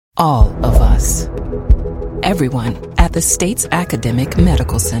All of us. Everyone at the state's academic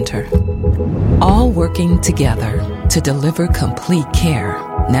medical center. All working together to deliver complete care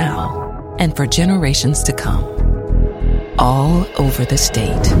now and for generations to come. All over the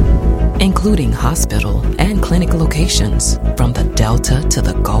state, including hospital and clinic locations from the Delta to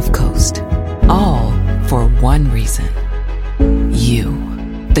the Gulf Coast. All for one reason. You,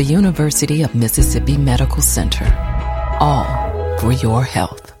 the University of Mississippi Medical Center. All for your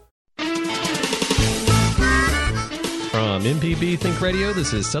health. From MPB Think Radio,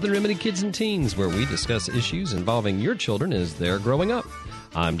 this is Southern Remedy Kids and Teens, where we discuss issues involving your children as they're growing up.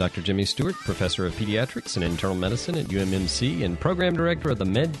 I'm Dr. Jimmy Stewart, professor of pediatrics and internal medicine at UMMC and program director of the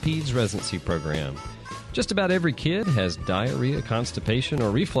MedPeds Residency Program. Just about every kid has diarrhea, constipation,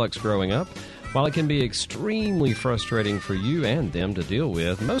 or reflux growing up. While it can be extremely frustrating for you and them to deal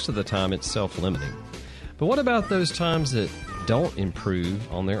with, most of the time it's self-limiting. But what about those times that don't improve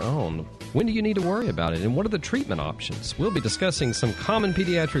on their own? When do you need to worry about it, and what are the treatment options? We'll be discussing some common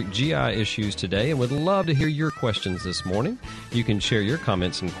pediatric GI issues today and would love to hear your questions this morning. You can share your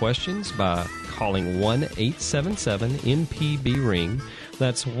comments and questions by calling 1-877-MPB-RING.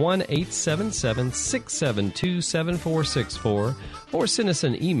 That's 1-877-672-7464, or send us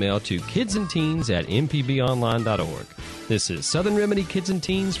an email to kidsandteens@mpbonline.org. This is Southern Remedy Kids and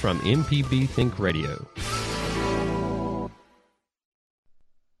Teens from MPB Think Radio.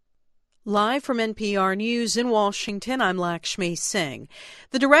 Live from NPR News in Washington, I'm Lakshmi Singh.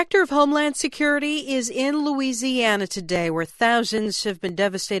 The Director of Homeland Security is in Louisiana today, where thousands have been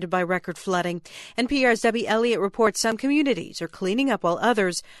devastated by record flooding. NPR's Debbie Elliott reports some communities are cleaning up while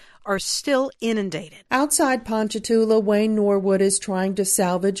others are still inundated. Outside Ponchatoula, Wayne Norwood is trying to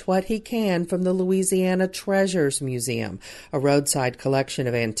salvage what he can from the Louisiana Treasures Museum, a roadside collection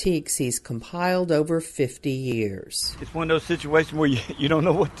of antiques he's compiled over 50 years. It's one of those situations where you don't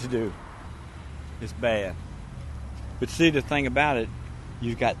know what to do. It's bad. But see, the thing about it,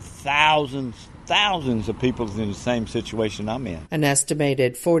 you've got thousands of people in the same situation I'm in. An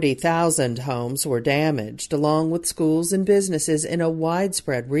estimated 40,000 homes were damaged, along with schools and businesses in a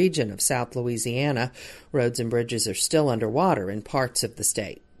widespread region of South Louisiana. Roads and bridges are still underwater in parts of the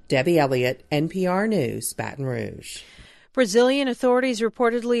state. Debbie Elliott, NPR News, Baton Rouge. Brazilian authorities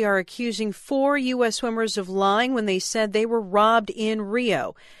reportedly are accusing 4 U.S. swimmers of lying when they said they were robbed in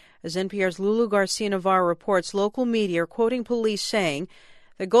Rio. As NPR's Lulu Garcia-Navarro reports, local media are quoting police saying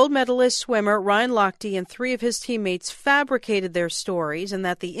the gold medalist swimmer Ryan Lochte and 3 of his teammates fabricated their stories and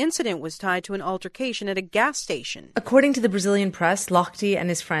that the incident was tied to an altercation at a gas station. According to the Brazilian press, Lochte and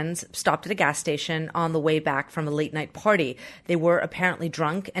his friends stopped at a gas station on the way back from a late-night party. They were apparently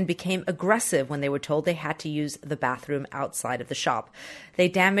drunk and became aggressive when they were told they had to use the bathroom outside of the shop. They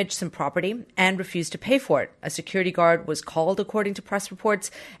damaged some property and refused to pay for it. A security guard was called, according to press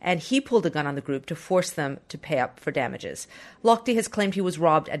reports, and he pulled a gun on the group to force them to pay up for damages. Lochte has claimed he was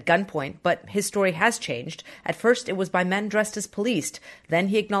robbed at gunpoint, but his story has changed. At first, it was by men dressed as police. Then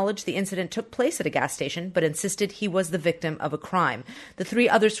he acknowledged the incident took place at a gas station, but insisted he was the victim of a crime. The 3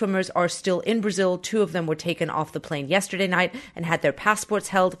 other swimmers are still in Brazil. 2 of them were taken off the plane yesterday night and had their passports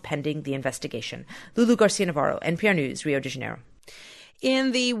held pending the investigation. Lulu Garcia-Navarro, NPR News, Rio de Janeiro.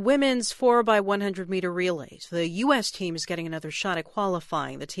 In the women's 4x100-meter relays, the U.S. team is getting another shot at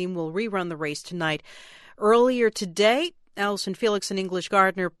qualifying. The team will rerun the race tonight. Earlier today, Allison Felix and English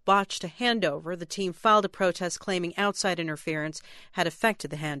Gardner botched a handover. The team filed a protest claiming outside interference had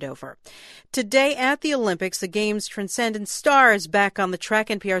affected the handover. Today at the Olympics, the game's transcendent star is back on the track.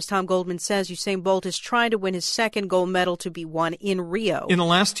 NPR's Tom Goldman says Usain Bolt is trying to win his second gold medal to be won in Rio. In the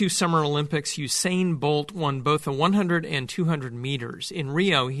last 2 Summer Olympics, Usain Bolt won both the 100 and 200 meters. In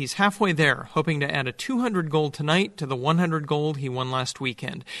Rio, he's halfway there, hoping to add a 200 gold tonight to the 100 gold he won last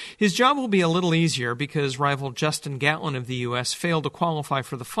weekend. His job will be a little easier because rival Justin Gatlin of the U.S. failed to qualify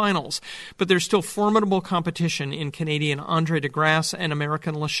for the finals, but there's still formidable competition in Canadian Andre DeGrasse and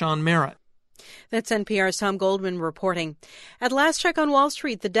American LaShawn Merritt. That's NPR's Tom Goldman reporting. At last check on Wall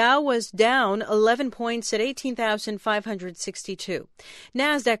Street, the Dow was down 11 points at 18,562.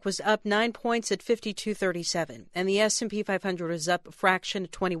 NASDAQ was up 9 points at 5237, and the S&P 500 was up a fraction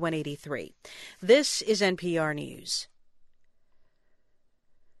at 2183. This is NPR News.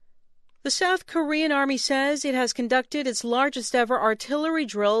 The South Korean Army says it has conducted its largest ever artillery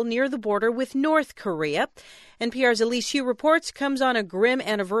drill near the border with North Korea. NPR's Elise Hu reports comes on a grim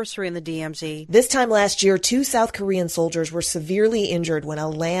anniversary in the DMZ. This time last year, 2 South Korean soldiers were severely injured when a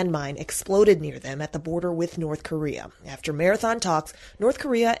landmine exploded near them at the border with North Korea. After marathon talks, North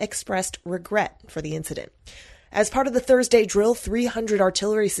Korea expressed regret for the incident. As part of the Thursday drill, 300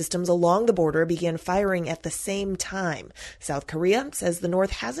 artillery systems along the border began firing at the same time. South Korea says the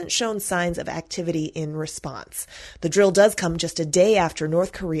North hasn't shown signs of activity in response. The drill does come just a day after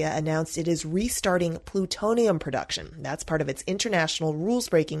North Korea announced it is restarting plutonium production. That's part of its international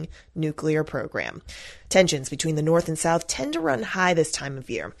rules-breaking nuclear program. Tensions between the North and South tend to run high this time of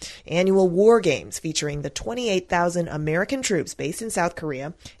year. Annual war games featuring the 28,000 American troops based in South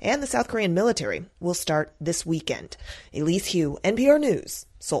Korea and the South Korean military will start this weekend. Elise Hu, NPR News,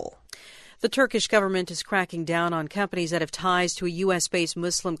 Seoul. The Turkish government is cracking down on companies that have ties to a U.S.-based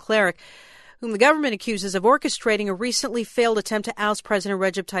Muslim cleric whom the government accuses of orchestrating a recently failed attempt to oust President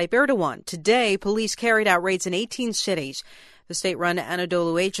Recep Tayyip Erdogan. Today, police carried out raids in 18 cities. The state-run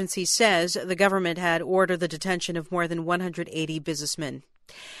Anadolu agency says the government had ordered the detention of more than 180 businessmen.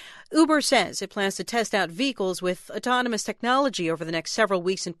 Uber says it plans to test out vehicles with autonomous technology over the next several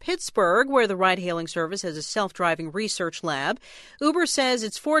weeks in Pittsburgh, where the ride-hailing service has a self-driving research lab. Uber says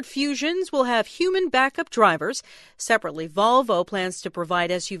its Ford Fusions will have human backup drivers. Separately, Volvo plans to provide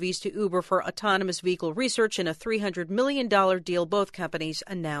SUVs to Uber for autonomous vehicle research in a $300 million deal both companies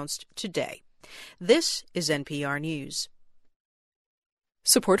announced today. This is NPR News.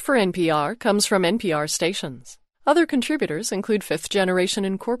 Support for NPR comes from NPR stations. Other contributors include Fifth Generation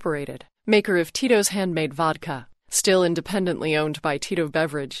Incorporated, maker of Tito's Handmade Vodka, still independently owned by Tito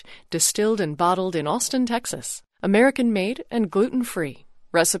Beverage, distilled and bottled in Austin, Texas. American-made and gluten-free.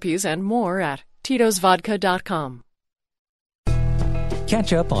 Recipes and more at titosvodka.com.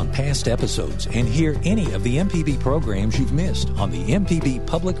 Catch up on past episodes and hear any of the MPB programs you've missed on the MPB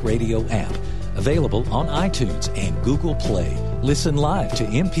Public Radio app. Available on iTunes and Google Play. Listen live to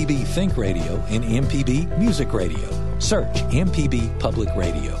MPB Think Radio and MPB Music Radio. Search MPB Public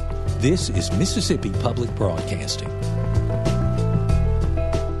Radio. This is Mississippi Public Broadcasting.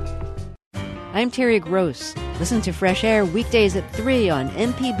 I'm Terry Gross. Listen to Fresh Air weekdays at 3 on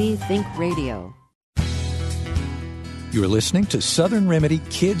MPB Think Radio. You're listening to Southern Remedy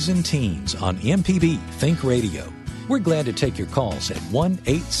Kids and Teens on MPB Think Radio. We're glad to take your calls at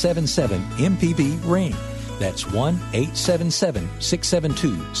 1-877-MPB-RING. That's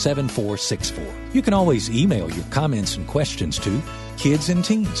 1-877-672-7464. You can always email your comments and questions to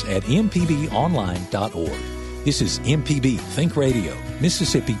kidsandteens@mpbonline.org. This is MPB Think Radio,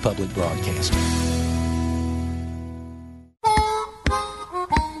 Mississippi Public Broadcasting.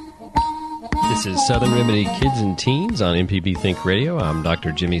 This is Southern Remedy Kids and Teens on MPB Think Radio. I'm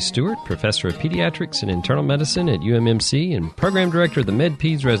Dr. Jimmy Stewart, Professor of Pediatrics and Internal Medicine at UMMC and Program Director of the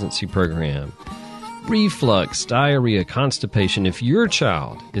MedPeds Residency Program. Reflux, diarrhea, constipation. If your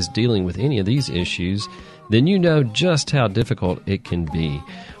child is dealing with any of these issues, then you know just how difficult it can be.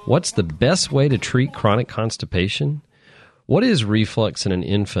 What's the best way to treat chronic constipation? What is reflux in an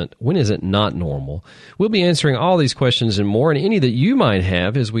infant? When is it not normal? We'll be answering all these questions and more, and any that you might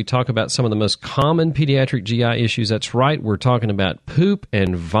have as we talk about some of the most common pediatric GI issues. That's right, we're talking about poop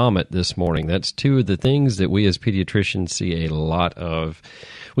and vomit this morning. That's two of the things that we as pediatricians see a lot of.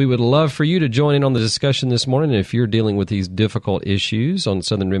 We would love for you to join in on the discussion this morning. If you're dealing with these difficult issues on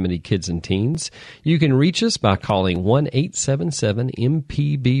Southern Remedy Kids and Teens, you can reach us by calling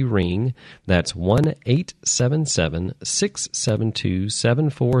 1-877-MPB-RING. That's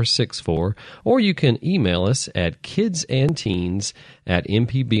 1-877-672-7464. Or you can email us at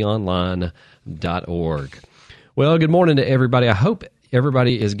kidsandteens@mpbonline.org. Well, good morning to everybody. I hope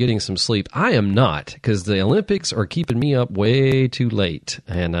everybody is getting some sleep. I am not, because the Olympics are keeping me up way too late,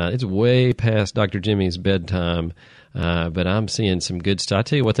 and it's way past Dr. Jimmy's bedtime, but I'm seeing some good stuff. I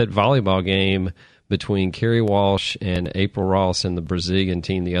tell you what, that volleyball game between Kerry Walsh and April Ross and the Brazilian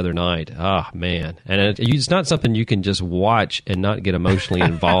team the other night, man. And it's not something you can just watch and not get emotionally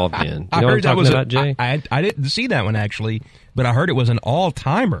involved in. You know what I'm talking about, Jay? I didn't see that one, actually, but I heard it was an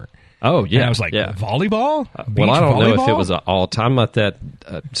all-timer. Oh, yeah. And I was like, volleyball? Well, I don't know volleyball? if it was an all-time. I'm not that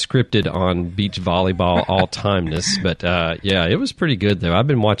scripted on beach volleyball all-timeness, but it was pretty good, though. I've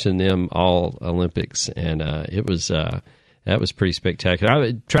been watching them all Olympics, and that was pretty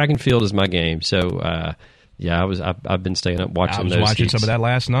spectacular. Track and field is my game, so I've been staying up watching those. I was watching heats. some of that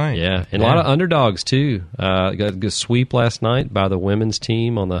last night. Yeah, and a lot of underdogs, too. Got a good sweep last night by the women's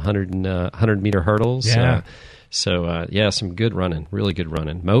team on the 100-meter hurdles. Yeah. So, some good running, really good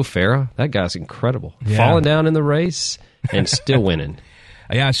running. Mo Farah, that guy's incredible. Yeah. Falling down in the race and still winning.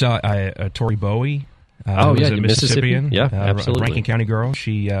 Yeah, I saw Tori Bowie. Mississippian. Mississippian. Yeah, absolutely. Rankin County girl.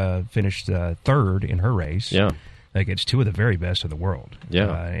 She finished third in her race. Yeah. Against two of the very best of the world.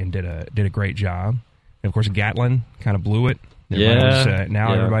 Yeah. And did a great job. And, of course, Gatlin kind of blew it.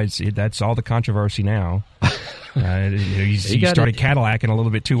 Everybody's that's all the controversy now. He started Cadillacing a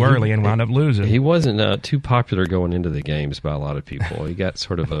little bit too early and wound up losing. He wasn't too popular going into the games by a lot of people. He got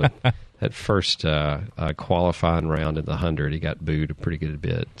sort of that first qualifying round in the 100, he got booed a pretty good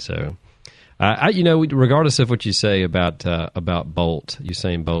bit. So, regardless of what you say about Bolt,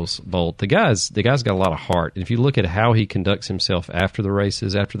 Usain Bolt, the guy's got a lot of heart. And if you look at how he conducts himself after the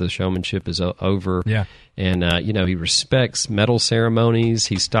races, after the showmanship is over, and he respects medal ceremonies.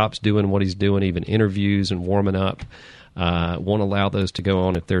 He stops doing what he's doing, even interviews and warming up. Won't allow those to go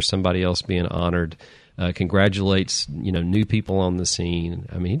on if there's somebody else being honored. Congratulates new people on the scene.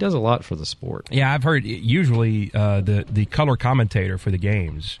 I mean, he does a lot for the sport. Yeah, I've heard usually the color commentator for the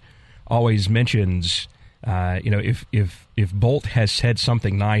games always mentions if Bolt has said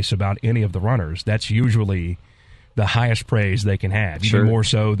something nice about any of the runners, that's usually the highest praise they can have, even more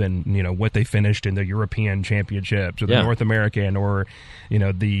so than what they finished in the European Championships or the North American or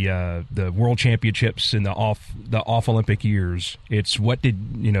the World Championships in the off Olympic years. It's what did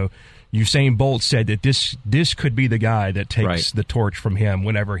Usain Bolt said that this could be the guy that takes the torch from him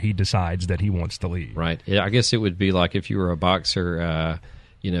whenever he decides that he wants to leave. Right. Yeah, I guess it would be like if you were a boxer,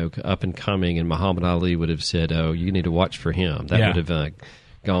 up and coming, and Muhammad Ali would have said, "Oh, you need to watch for him." That would have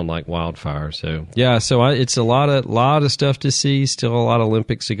gone like wildfire. So it's a lot of stuff to see. Still a lot of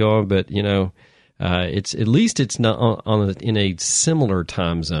Olympics to go on, but it's at least it's not in a similar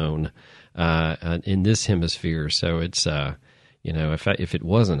time zone in this hemisphere. So it's if it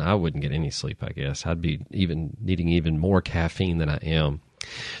wasn't, I wouldn't get any sleep. I guess I'd be needing even more caffeine than I am.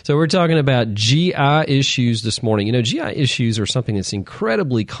 So we're talking about GI issues this morning. GI issues are something that's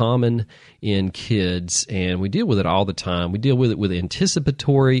incredibly common in kids, and we deal with it all the time. We deal with it with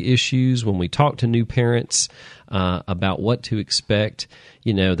anticipatory issues when we talk to new parents about what to expect.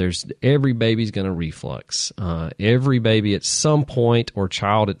 Every baby's going to reflux. Every baby at some point or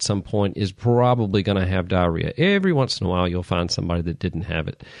child at some point is probably going to have diarrhea. Every once in a while, you'll find somebody that didn't have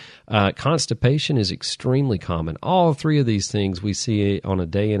it. Constipation is extremely common. All three of these things we see on a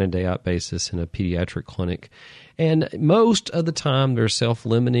day in and day out basis in a pediatric clinic. And most of the time, they're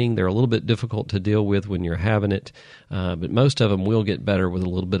self-limiting. They're a little bit difficult to deal with when you're having it. But most of them will get better with a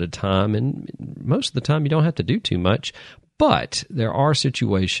little bit of time. And most of the time, you don't have to do too much. But there are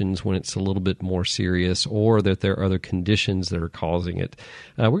situations when it's a little bit more serious or that there are other conditions that are causing it.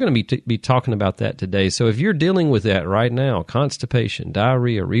 We're going to be talking about that today. So if you're dealing with that right now, constipation,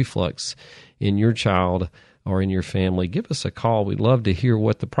 diarrhea, reflux in your child or in your family, give us a call. We'd love to hear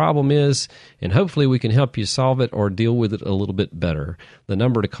what the problem is, and hopefully we can help you solve it or deal with it a little bit better. The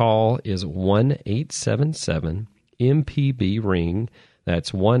number to call is 1-877-MPB-RING.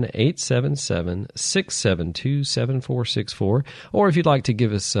 That's 1-877-672-7464. Or if you'd like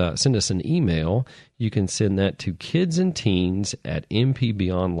to send us an email, you can send that to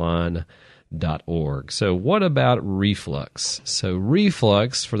kidsandteens@mpbonline.org. So what about reflux? So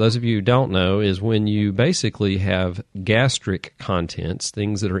reflux, for those of you who don't know, is when you basically have gastric contents,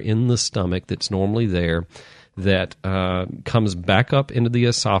 things that are in the stomach that's normally there, that comes back up into the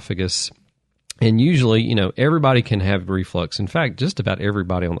esophagus. And usually, everybody can have reflux. In fact, just about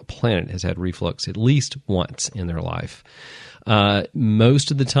everybody on the planet has had reflux at least once in their life. Most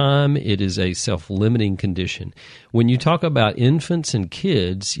of the time, it is a self-limiting condition. When you talk about infants and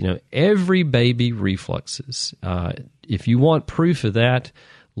kids, every baby refluxes. If you want proof of that,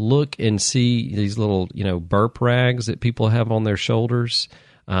 look and see these little, burp rags that people have on their shoulders.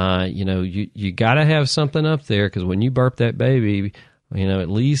 You got to have something up there because when you burp that baby, at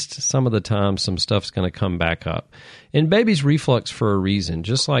least some of the time, some stuff's going to come back up. And babies reflux for a reason.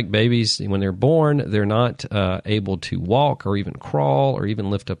 Just like babies, when they're born, they're not able to walk or even crawl or even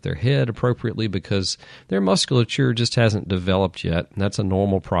lift up their head appropriately because their musculature just hasn't developed yet. And that's a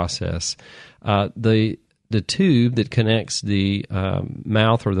normal process. The tube that connects the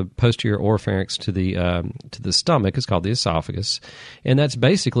mouth or the posterior oropharynx to the stomach is called the esophagus. And that's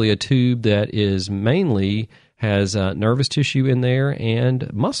basically a tube that is mainly has nervous tissue in there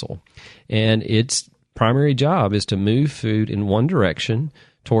and muscle. And its primary job is to move food in one direction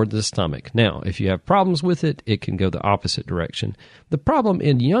toward the stomach. Now, if you have problems with it, it can go the opposite direction. The problem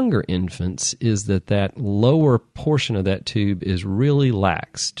in younger infants is that lower portion of that tube is really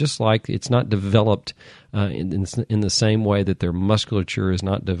lax, just like it's not developed in the same way that their musculature is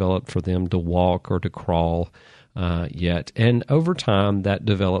not developed for them to walk or to crawl yet. And over time, that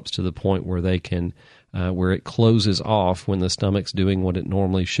develops to the point where they can where it closes off when the stomach's doing what it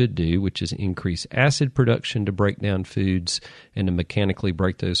normally should do, which is increase acid production to break down foods and to mechanically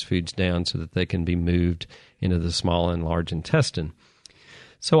break those foods down so that they can be moved into the small and large intestine.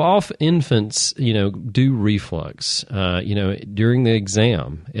 So all infants, do reflux, during the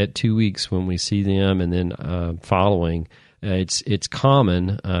exam at 2 weeks when we see them, and then following. It's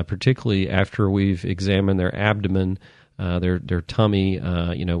common, particularly after we've examined their abdomen, their tummy.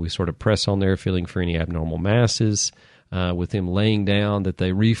 We sort of press on there, feeling for any abnormal masses. With them laying down, that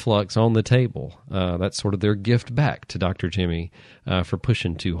they reflux on the table. That's sort of their gift back to Dr. Jimmy for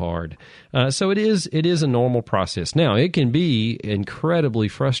pushing too hard. So it is a normal process. Now, it can be incredibly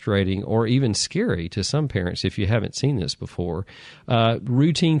frustrating or even scary to some parents if you haven't seen this before.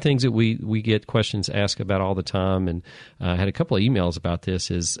 Routine things that we get questions asked about all the time, and I had a couple of emails about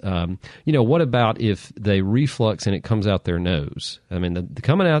this, is, what about if they reflux and it comes out their nose? I mean, the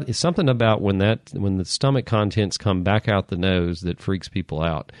coming out is something about when the stomach contents come back out the nose that freaks people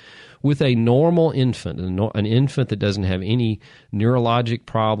out. With a normal infant, an infant that doesn't have any neurologic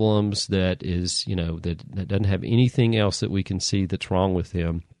problems, that is, that doesn't have anything else that we can see that's wrong with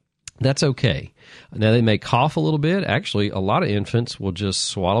them, that's okay. Now, they may cough a little bit. Actually, a lot of infants will just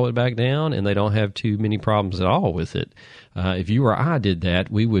swallow it back down, and they don't have too many problems at all with it. If you or I did that,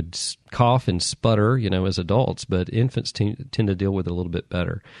 we would cough and sputter, as adults, but infants tend to deal with it a little bit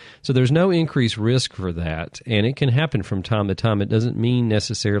better. So there's no increased risk for that, and it can happen from time to time. It doesn't mean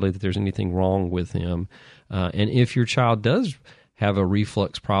necessarily that there's anything wrong with them. And if your child does have a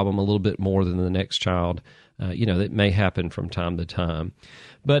reflux problem a little bit more than the next child, that may happen from time to time.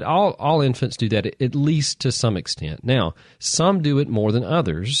 But all infants do that, at least to some extent. Now, some do it more than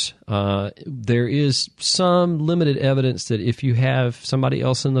others. There is some limited evidence that if you have somebody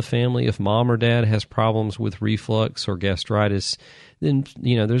else in the family, if mom or dad has problems with reflux or gastritis, then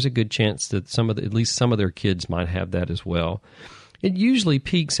there's a good chance that at least some of their kids might have that as well. It usually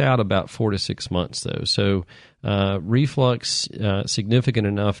peaks out about 4 to 6 months, though. So reflux significant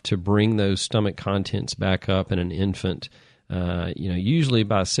enough to bring those stomach contents back up in an infant. Usually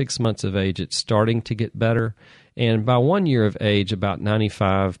by 6 months of age, it's starting to get better. And by 1 year of age, about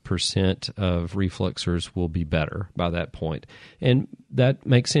 95% of refluxers will be better by that point. And that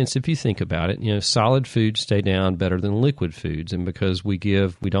makes sense if you think about it. Solid foods stay down better than liquid foods. And because we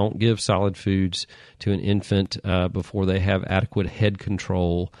don't give solid foods to an infant before they have adequate head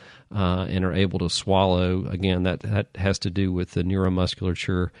control and are able to swallow, again, that has to do with the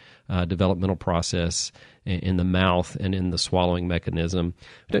neuromusculature developmental process in the mouth and in the swallowing mechanism.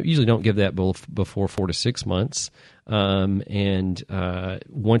 We usually don't give that before 4 to 6 months. And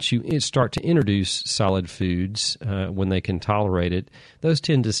once you start to introduce solid foods, when they can tolerate it, those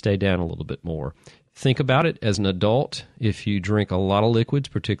tend to stay down a little bit more. Think about it as an adult. If you drink a lot of liquids,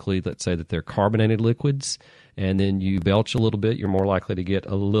 particularly, let's say that they're carbonated liquids, and then you belch a little bit, you're more likely to get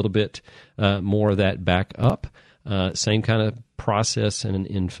a little bit more of that back up. Same kind of process in an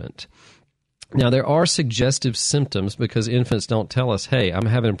infant. Now, there are suggestive symptoms because infants don't tell us, hey, I'm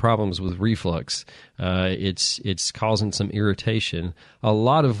having problems with reflux. It's causing some irritation. A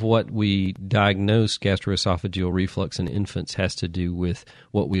lot of what we diagnose gastroesophageal reflux in infants has to do with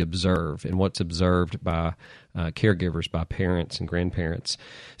what we observe and what's observed by caregivers, by parents and grandparents.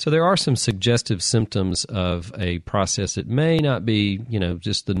 So there are some suggestive symptoms of a process that may not be,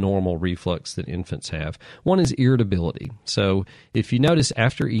 just the normal reflux that infants have. One is irritability. So if you notice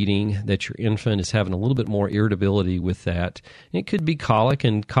after eating that your infant is having a little bit more irritability with that, it could be colic,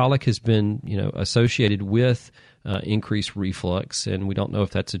 and colic has been, associated with increased reflux, and we don't know if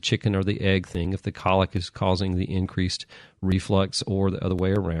that's a chicken or the egg thing, if the colic is causing the increased reflux or the other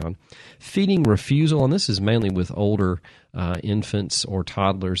way around. Feeding refusal, and this is mainly with older infants or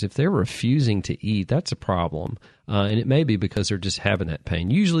toddlers. If they're refusing to eat, that's a problem, and it may be because they're just having that pain.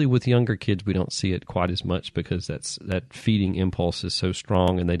 Usually with younger kids, we don't see it quite as much because that feeding impulse is so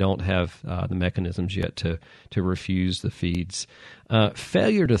strong, and they don't have the mechanisms yet to refuse the feeds.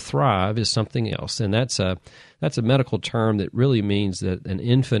 Failure to thrive is something else, and that's a medical term that really means that an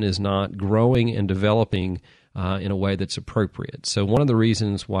infant is not growing and developing in a way that's appropriate. So one of the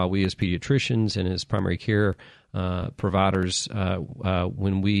reasons why we as pediatricians and as primary care providers,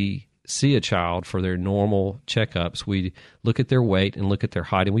 when we see a child for their normal checkups, we look at their weight and look at their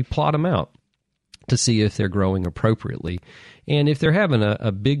height, and we plot them out to see if they're growing appropriately. And if they're having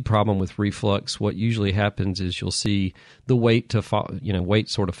a big problem with reflux, what usually happens is you'll see the weight weight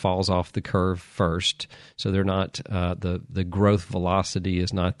sort of falls off the curve first. So they're not the growth velocity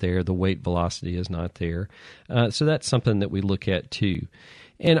is not there, the weight velocity is not there. So that's something that we look at too.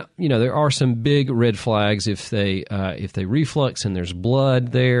 And there are some big red flags if they reflux and there's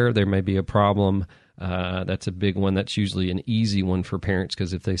blood there may be a problem. That's a big one. That's usually an easy one for parents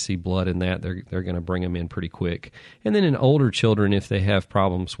because if they see blood in that, they're going to bring them in pretty quick. And then in older children, if they have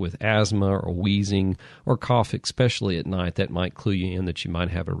problems with asthma or wheezing or cough, especially at night, that might clue you in that you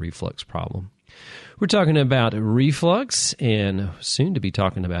might have a reflux problem. We're talking about reflux and soon to be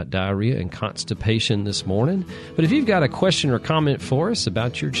talking about diarrhea and constipation this morning. But if you've got a question or comment for us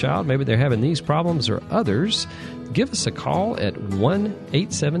about your child, maybe they're having these problems or others, give us a call at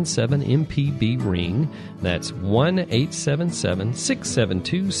 1-877-MPB-RING. That's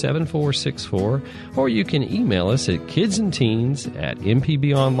 1-877-672-7464. Or you can email us at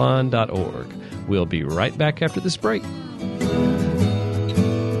kidsandteens@mpbonline.org. We'll be right back after this break.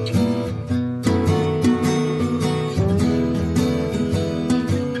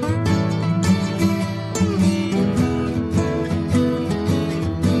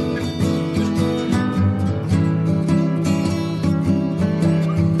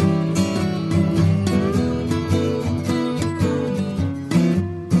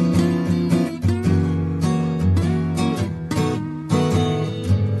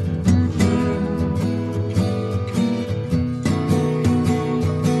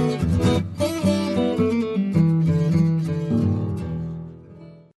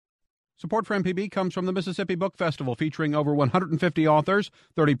 Support for MPB comes from the Mississippi Book Festival, featuring over 150 authors,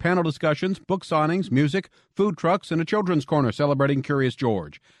 30 panel discussions, book signings, music, food trucks, and a children's corner celebrating Curious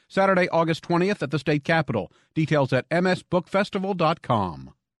George. Saturday, August 20th at the state capitol. Details at msbookfestival.com.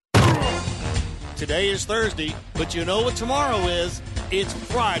 Today is Thursday, but you know what tomorrow is? It's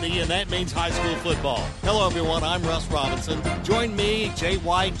Friday, and that means high school football. Hello, everyone. I'm Russ Robinson. Join me, Jay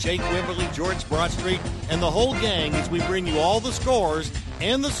White, Jake Wimberly, George Broadstreet, and the whole gang as we bring you all the scores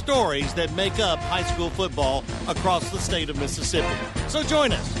and the stories that make up high school football across the state of Mississippi. So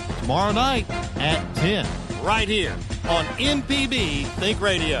join us tomorrow night at 10, right here on MPB Think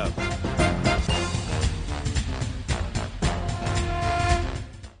Radio.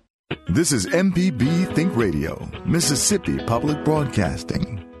 This is MPB Think Radio, Mississippi Public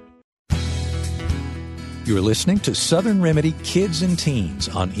Broadcasting. You're listening to Southern Remedy Kids and Teens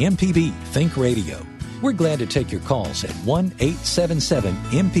on MPB Think Radio. We're glad to take your calls at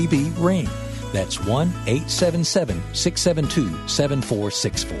 1-877-MPB-RING. That's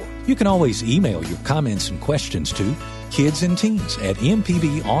 1-877-672-7464. You can always email your comments and questions to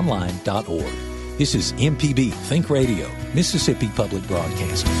kidsandteens@mpbonline.org. This is MPB Think Radio, Mississippi Public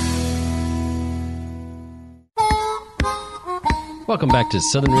Broadcasting. Welcome back to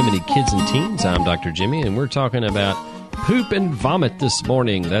Southern Remedy Kids and Teens. I'm Dr. Jimmy, and we're talking about poop and vomit this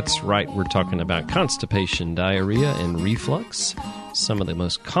morning. That's right, we're talking about constipation, diarrhea, and reflux. Some of the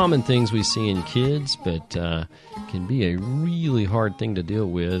most common things we see in kids, but can be a really hard thing to deal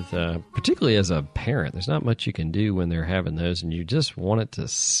with, particularly as a parent. There's not much you can do when they're having those, and you just want it to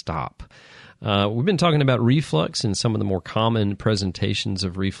stop. We've been talking about reflux and some of the more common presentations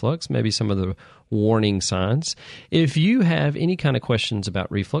of reflux, maybe some of the warning signs. If you have any kind of questions about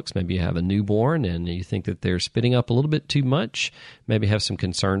reflux, maybe you have a newborn and you think that they're spitting up a little bit too much, maybe have some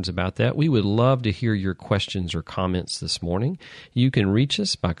concerns about that, we would love to hear your questions or comments this morning. You can reach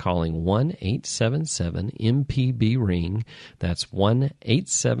us by calling 1-877-MPB-RING. That's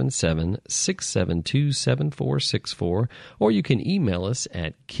 1-877-672-7464. Or you can email us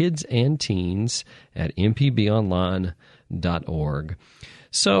at kidsandteens@mpbonline.org.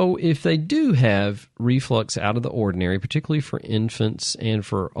 So if they do have reflux out of the ordinary, particularly for infants and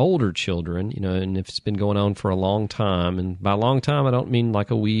for older children, and if it's been going on for a long time, and by a long time I don't mean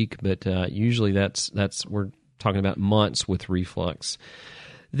like a week, but usually that's we're talking about months with reflux.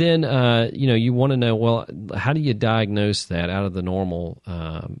 Then you want to know, well, how do you diagnose that out of the normal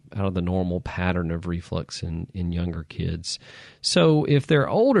pattern of reflux in younger kids? So if they're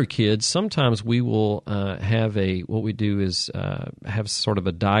older kids, sometimes we will have what we do is have sort of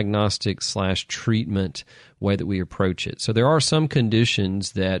a diagnostic / treatment way that we approach it. So there are some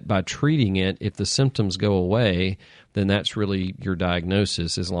conditions that by treating it, if the symptoms go away, then that's really your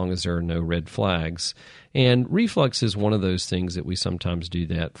diagnosis as long as there are no red flags. And reflux is one of those things that we sometimes do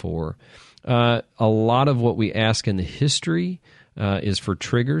that for. A lot of what we ask in the history is for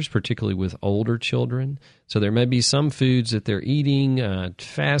triggers, particularly with older children. So there may be some foods that they're eating.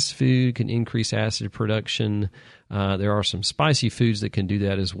 Fast food can increase acid production. There are some spicy foods that can do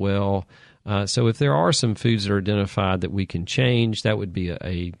that as well. So if there are some foods that are identified that we can change, that would be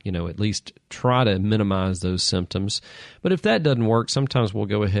at least try to minimize those symptoms. But if that doesn't work, sometimes we'll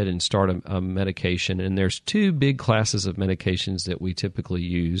go ahead and start a medication. And there's two big classes of medications that we typically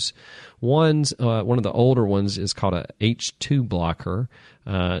use. One of the older ones is called a H2 blocker.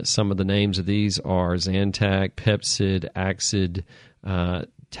 Some of the names of these are Zantac, Pepcid, Axid,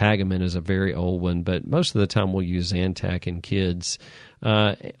 Tagamet is a very old one, but most of the time we'll use Zantac in kids,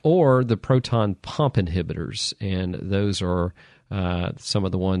 or the proton pump inhibitors, and those are some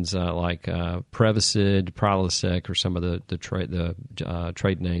of the ones like Prevacid, Prilosec, or some of the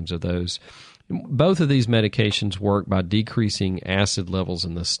trade names of those. Both of these medications work by decreasing acid levels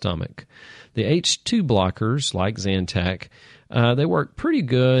in the stomach. The H2 blockers, like Zantac, they work pretty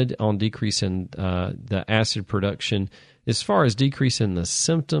good on decreasing the acid production. As far as decreasing the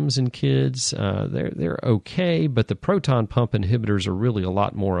symptoms in kids, they're okay, but the proton pump inhibitors are really a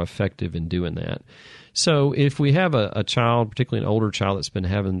lot more effective in doing that. So if we have a child, particularly an older child that's been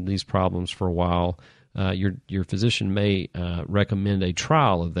having these problems for a while, your physician may recommend a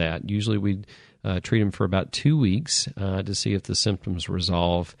trial of that. Usually we treat them for about 2 weeks to see if the symptoms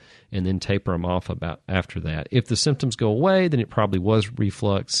resolve, and then taper them off after that. If the symptoms go away, then it probably was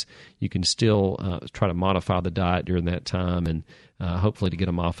reflux. You can still try to modify the diet during that time, and hopefully to get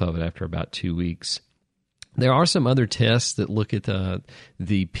them off of it after about 2 weeks. There are some other tests that look at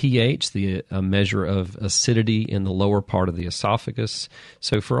the pH, the measure of acidity in the lower part of the esophagus.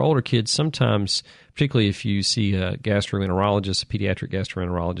 So for older kids, sometimes, particularly if you see a gastroenterologist, a pediatric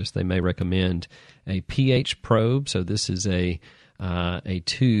gastroenterologist, they may recommend a pH probe. So this is a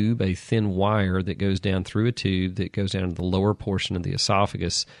tube, a thin wire that goes down through a tube that goes down to the lower portion of the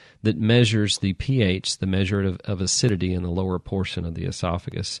esophagus that measures the pH, the measure of acidity in the lower portion of the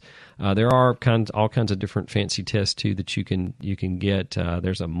esophagus. There are all kinds of different fancy tests too that you can get.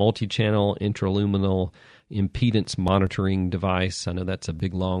 There's a multi-channel intraluminal impedance monitoring device. I know that's a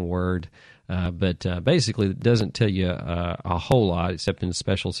big long word. But basically it doesn't tell you a whole lot except in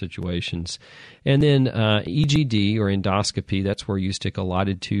special situations. And then EGD, or endoscopy, that's where you stick a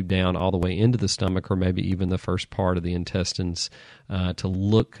lighted tube down all the way into the stomach, or maybe even the first part of the intestines, to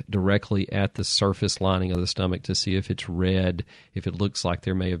look directly at the surface lining of the stomach to see if it's red, if it looks like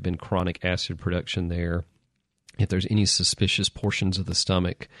there may have been chronic acid production there, if there's any suspicious portions of the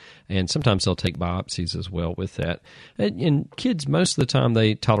stomach. And sometimes they'll take biopsies as well with that. And kids, most of the time,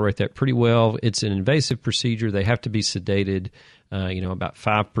 they tolerate that pretty well. It's an invasive procedure. They have to be sedated. About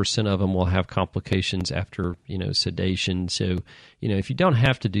 5% of them will have complications after, sedation. So, if you don't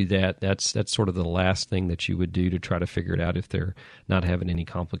have to do that, that's sort of the last thing that you would do to try to figure it out if they're not having any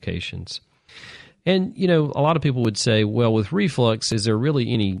complications. And, a lot of people would say, well, with reflux, is there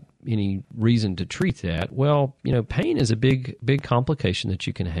really any reason to treat that? Well, pain is a big complication that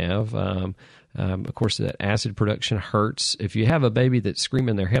you can have. Of course, that acid production hurts. If you have a baby that's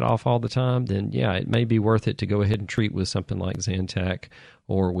screaming their head off all the time, then, yeah, it may be worth it to go ahead and treat with something like Zantac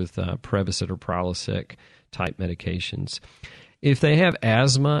or with Prevacid or Prilosec type medications. If they have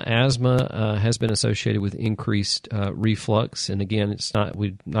asthma has been associated with increased reflux, and again,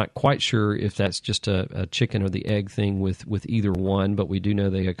 we're not quite sure if that's just a chicken or the egg thing with either one, but we do know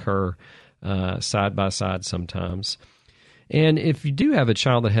they occur side by side sometimes. And if you do have a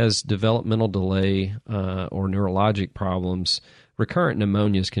child that has developmental delay or neurologic problems, recurrent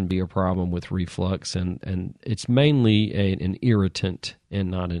pneumonias can be a problem with reflux, and it's mainly an irritant and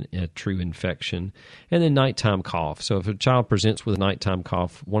not a true infection. And then nighttime cough. So if a child presents with nighttime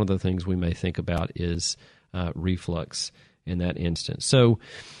cough, one of the things we may think about is reflux in that instance. So,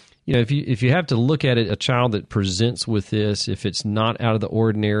 if you have to look at it, a child that presents with this, if it's not out of the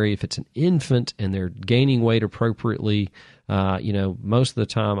ordinary, if it's an infant and they're gaining weight appropriately, most of the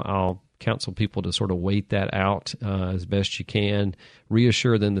time I'll counsel people to sort of wait that out as best you can,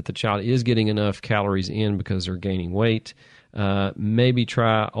 reassure them that the child is getting enough calories in because they're gaining weight. Maybe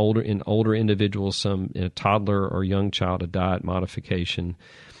try in older individuals, a toddler or young child, a diet modification.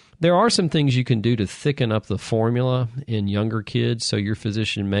 There are some things you can do to thicken up the formula in younger kids. So your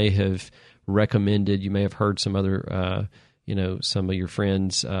physician may have recommended, you may have heard some other some of your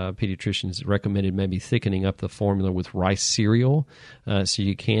friends, pediatricians, recommended maybe thickening up the formula with rice cereal. So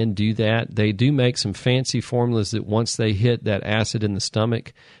you can do that. They do make some fancy formulas that once they hit that acid in the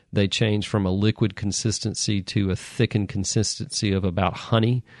stomach, they change from a liquid consistency to a thickened consistency of about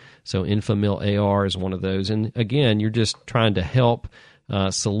honey. So Enfamil AR is one of those. And again, you're just trying to help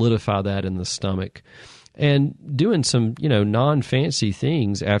solidify that in the stomach. And doing some, non-fancy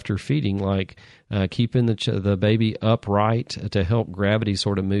things after feeding, like keeping the baby upright to help gravity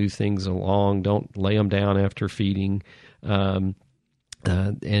sort of move things along. Don't lay them down after feeding, and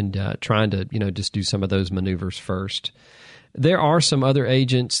trying to, just do some of those maneuvers first. There are some other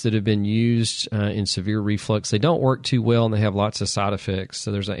agents that have been used in severe reflux. They don't work too well, and they have lots of side effects.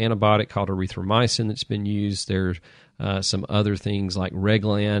 So there's an antibiotic called erythromycin that's been used. There's some other things like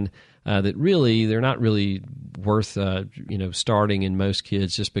Reglan that really they're not really worth starting in most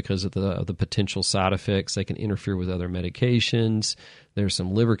kids just because of the potential side effects. They can interfere with other medications. There's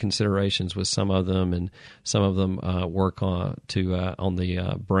some liver considerations with some of them, and some of them work on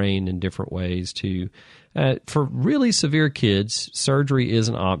the brain in different ways too. For really severe kids, surgery is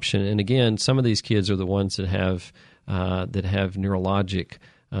an option, and again, some of these kids are the ones that have neurologic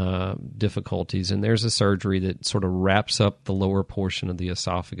difficulties, and there's a surgery that sort of wraps up the lower portion of the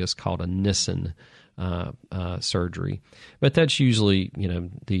esophagus called a Nissen surgery. But that's usually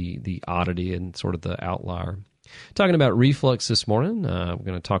the oddity and sort of the outlier. Talking about reflux this morning, we're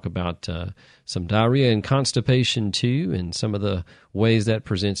going to talk about some diarrhea and constipation too, and some of the ways that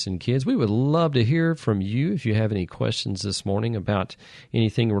presents in kids. We would love to hear from you if you have any questions this morning about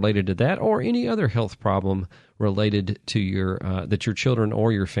anything related to that or any other health problem related to that your children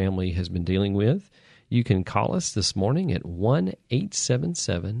or your family has been dealing with. You can call us this morning at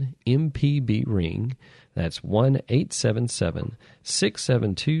 1-877-MPB-RING. That's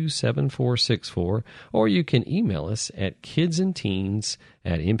 1-877-672-7464. Or you can email us at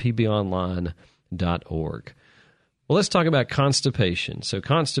kidsandteens@mpbonline.org. Well, let's talk about constipation. So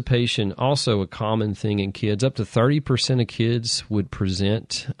constipation, also a common thing in kids. Up to 30% of kids would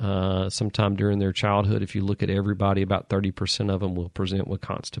present sometime during their childhood. If you look at everybody, about 30% of them will present with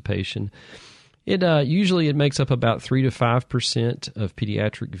constipation. It usually makes up about 3 to 5% of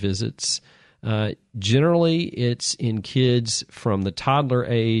pediatric visits. Generally, it's in kids from the toddler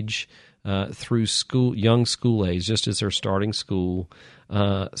age through young school age, just as they're starting school.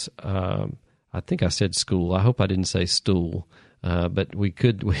 I think I said school. I hope I didn't say stool. But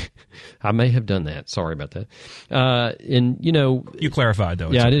I may have done that. Sorry about that. You clarified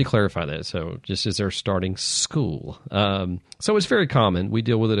though. Yeah, I did clarify that. So just as they're starting school, so it's very common. We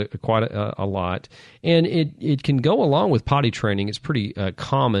deal with it quite a lot, and it can go along with potty training. It's pretty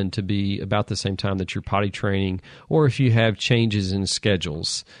common to be about the same time that you're potty training, or if you have changes in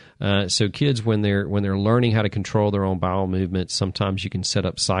schedules. So kids, when they're learning how to control their own bowel movements, sometimes you can set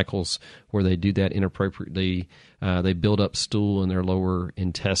up cycles where they do that inappropriately. They build up stool in their lower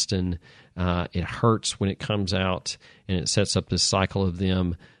intestine. It hurts when it comes out, and it sets up this cycle of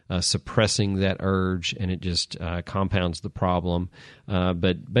them suppressing that urge, and it just compounds the problem.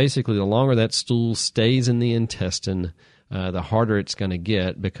 But basically, the longer that stool stays in the intestine, the harder it's going to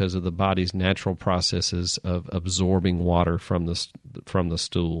get because of the body's natural processes of absorbing water from the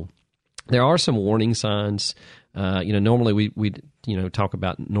stool. There are some warning signs. Normally we talk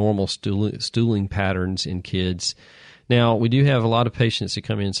about normal stooling patterns in kids. Now, we do have a lot of patients that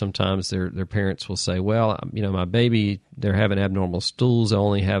come in. Sometimes their parents will say, well, my baby, they're having abnormal stools, they're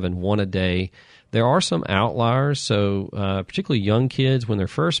only having one a day. There are some outliers. So particularly young kids, when they're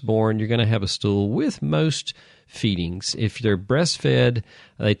first born, you're going to have a stool with most feedings. If they're breastfed,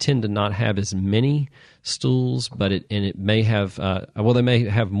 they tend to not have as many stools, but it may have they may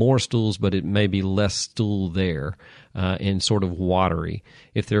have more stools, but it may be less stool there and sort of watery.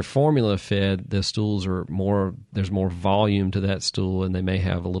 If they're formula fed, the stools are there's more volume to that stool, and they may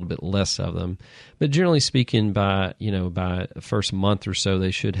have a little bit less of them. But generally speaking, by the first month or so,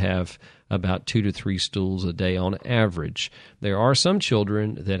 they should have about 2 to 3 stools a day on average. There are some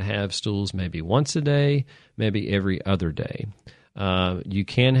children that have stools maybe once a day, maybe every other day. You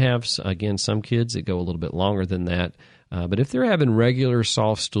can have, again, some kids that go a little bit longer than that. But if they're having regular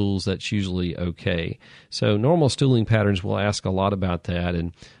soft stools, that's usually okay. So normal stooling patterns, we'll ask a lot about that.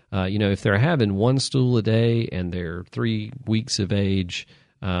 And, if they're having 1 stool a day and they're 3 weeks of age,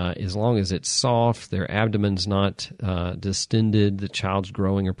 as long as it's soft, their abdomen's not distended, the child's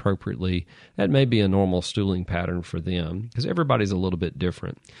growing appropriately, that may be a normal stooling pattern for them, because everybody's a little bit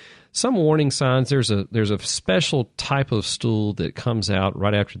different. Some warning signs, there's a special type of stool that comes out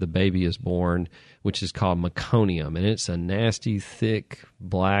right after the baby is born, which is called meconium, and it's a nasty, thick,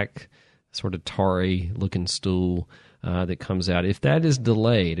 black, sort of tarry-looking stool that comes out. If that is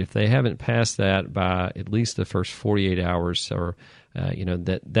delayed, if they haven't passed that by at least the first 48 hours, or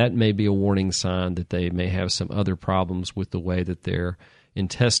that may be a warning sign that they may have some other problems with the way that their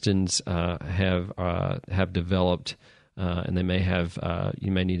intestines have developed. And they may have,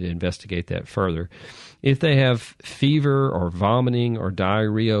 you may need to investigate that further. If they have fever or vomiting or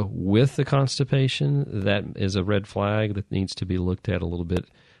diarrhea with the constipation, that is a red flag that needs to be looked at a little bit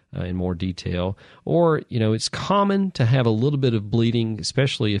in more detail. Or, it's common to have a little bit of bleeding,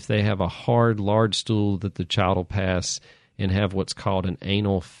 especially if they have a hard, large stool that the child will pass and have what's called an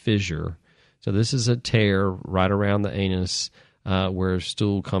anal fissure. So this is a tear right around the anus. where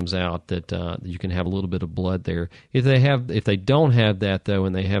stool comes out, that you can have a little bit of blood there. If they don't have that though,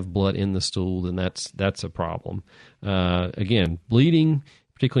 and they have blood in the stool, then that's a problem. Again, bleeding,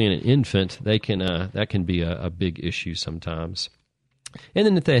 particularly in an infant, that can be a big issue sometimes. And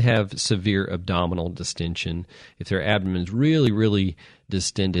then if they have severe abdominal distension, if their abdomen is really, really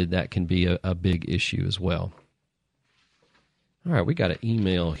distended, that can be a big issue as well. All right, we got an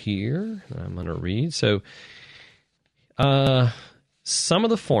email here I'm going to read. So some of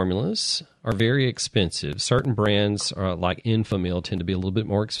the formulas are very expensive. Certain brands like Enfamil tend to be a little bit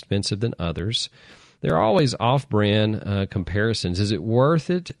more expensive than others. There are always off-brand comparisons. Is it worth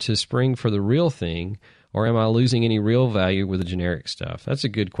it to spring for the real thing, or am I losing any real value with the generic stuff? That's a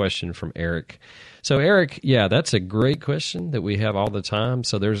good question from Eric. So Eric, yeah, that's a great question that we have all the time.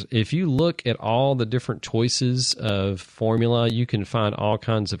 So if you look at all the different choices of formula, you can find all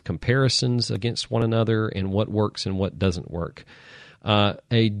kinds of comparisons against one another and what works and what doesn't work.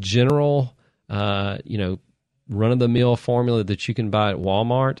 A general, run-of-the-mill formula that you can buy at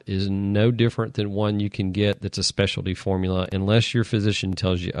Walmart is no different than one you can get that's a specialty formula, unless your physician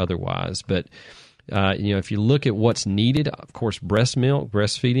tells you otherwise. But if you look at what's needed, of course, breast milk,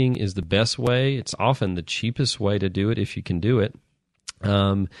 breastfeeding is the best way. It's often the cheapest way to do it if you can do it.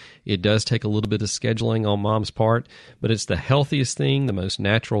 It does take a little bit of scheduling on mom's part, but it's the healthiest thing, the most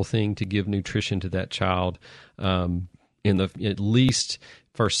natural thing to give nutrition to that child in the at least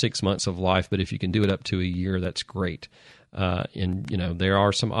first 6 months of life. But if you can do it up to a year, that's great. There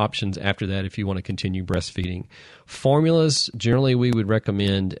are some options after that if you want to continue breastfeeding. Formulas, generally we would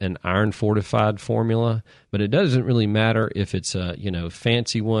recommend an iron-fortified formula, but it doesn't really matter if it's a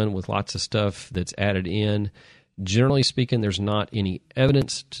fancy one with lots of stuff that's added in. Generally speaking, there's not any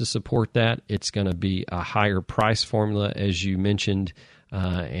evidence to support that. It's going to be a higher price formula, as you mentioned,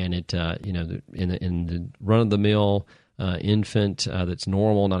 and it in the run-of-the-mill infant that's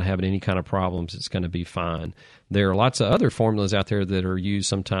normal, not having any kind of problems, it's going to be fine. There are lots of other formulas out there that are used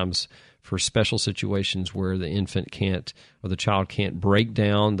sometimes for special situations where the infant can't or the child can't break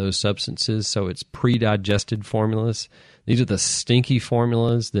down those substances, so it's pre-digested formulas. These are the stinky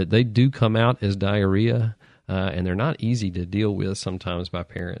formulas that they do come out as diarrhea, and they're not easy to deal with sometimes by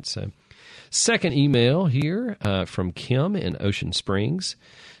parents. So, second email here from Kim in Ocean Springs.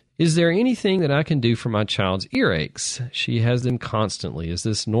 Is there anything that I can do for my child's earaches? She has them constantly. Is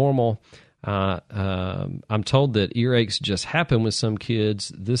this normal? I'm told that earaches just happen with some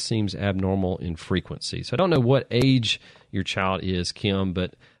kids. This seems abnormal in frequency. So I don't know what age your child is, Kim,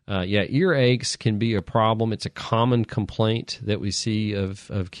 but earaches can be a problem. It's a common complaint that we see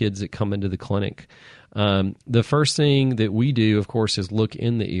of kids that come into the clinic. The first thing that we do, of course, is look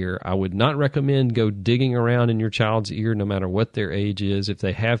in the ear. I would not recommend go digging around in your child's ear, no matter what their age is. If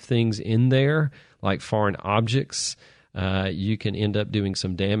they have things in there, like foreign objects, you can end up doing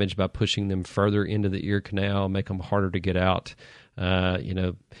some damage by pushing them further into the ear canal, make them harder to get out.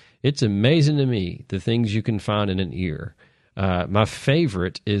 It's amazing to me the things you can find in an ear. My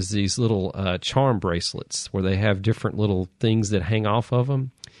favorite is these little charm bracelets where they have different little things that hang off of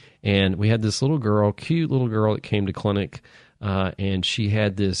them. And we had this little girl, cute little girl that came to clinic, and she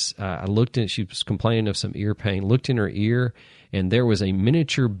had this, she was complaining of some ear pain, looked in her ear, and there was a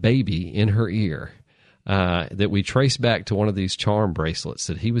miniature baby in her ear that we traced back to one of these charm bracelets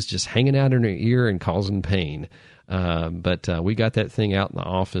that he was just hanging out in her ear and causing pain. But we got that thing out in the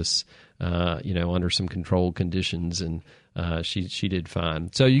office, under some controlled conditions, and she did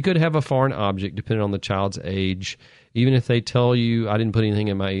fine. So you could have a foreign object depending on the child's age. Even if they tell you, I didn't put anything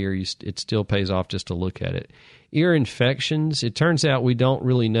in my ear, it still pays off just to look at it. Ear infections, it turns out we don't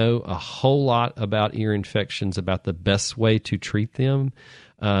really know a whole lot about ear infections, about the best way to treat them.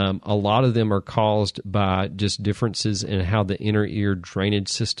 A lot of them are caused by just differences in how the inner ear drainage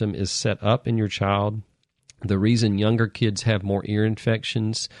system is set up in your child. The reason younger kids have more ear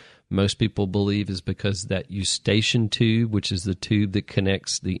infections, most people believe, is because that eustachian tube, which is the tube that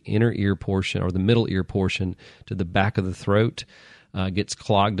connects the inner ear portion or the middle ear portion to the back of the throat, gets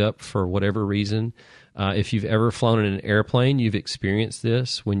clogged up for whatever reason. If you've ever flown in an airplane, you've experienced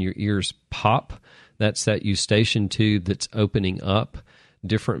this. When your ears pop, that's that eustachian tube that's opening up.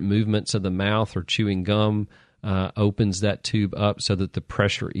 Different movements of the mouth or chewing gum opens that tube up so that the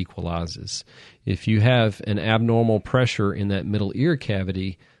pressure equalizes. If you have an abnormal pressure in that middle ear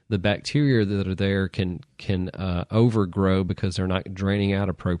cavity, the bacteria that are there can overgrow because they're not draining out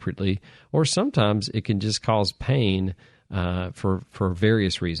appropriately, or sometimes it can just cause pain for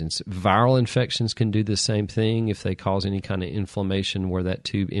various reasons. Viral infections can do the same thing if they cause any kind of inflammation where that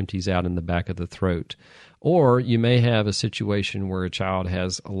tube empties out in the back of the throat. Or you may have a situation where a child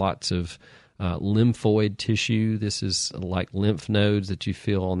has lots of lymphoid tissue. This is like lymph nodes that you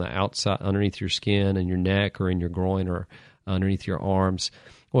feel on the outside, underneath your skin and your neck or in your groin or underneath your arms.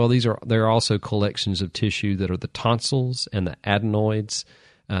 Well, there are also collections of tissue that are the tonsils and the adenoids.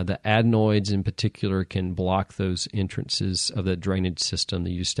 The adenoids in particular can block those entrances of the drainage system,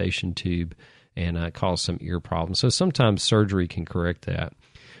 the eustachian tube, and cause some ear problems. So sometimes surgery can correct that.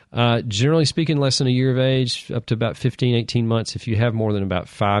 Generally speaking, less than a year of age, up to about 15, 18 months, if you have more than about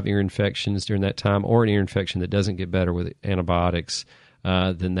 5 ear infections during that time, or an ear infection that doesn't get better with antibiotics,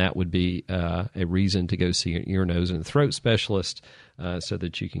 then that would be a reason to go see an ear, nose, and throat specialist so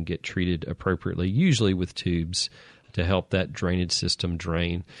that you can get treated appropriately, usually with tubes, to help that drainage system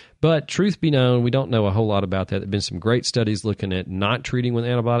drain. But truth be known, we don't know a whole lot about that. There have been some great studies looking at not treating with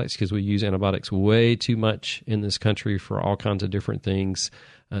antibiotics because we use antibiotics way too much in this country for all kinds of different things.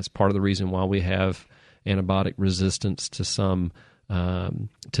 That's part of the reason why we have antibiotic resistance to some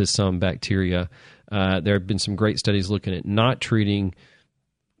bacteria. There have been some great studies looking at not treating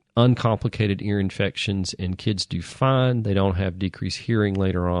uncomplicated ear infections, and kids do fine. They don't have decreased hearing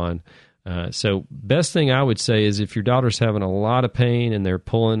later on. So best thing I would say is if your daughter's having a lot of pain and they're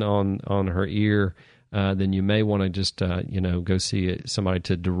pulling on her ear, then you may want to just go see somebody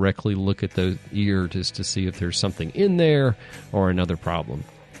to directly look at the ear just to see if there's something in there or another problem.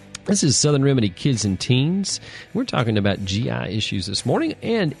 This is Southern Remedy Kids and Teens. We're talking about GI issues this morning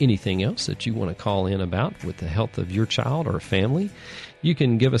and anything else that you want to call in about with the health of your child or family. You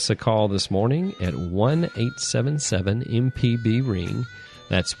can give us a call this morning at 1-877-MPB-RING.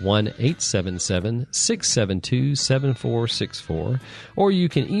 That's 1-877-672-7464. Or you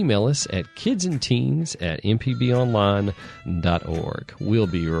can email us at kidsandteens@mpbonline.org. We'll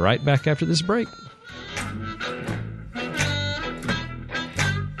be right back after this break.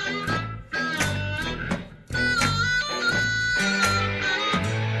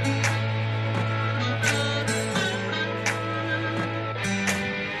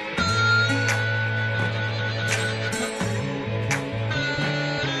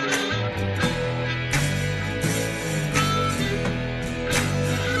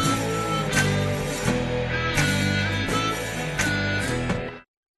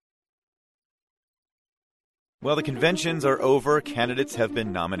 Well, the conventions are over. Candidates have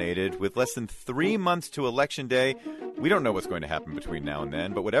been nominated. With less than 3 months to Election Day, we don't know what's going to happen between now and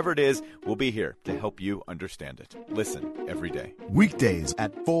then, but whatever it is, we'll be here to help you understand it. Listen every day. Weekdays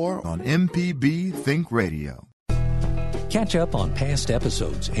at 4 on MPB Think Radio. Catch up on past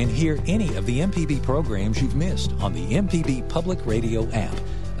episodes and hear any of the MPB programs you've missed on the MPB Public Radio app.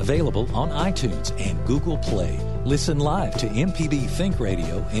 Available on iTunes and Google Play. Listen live to MPB Think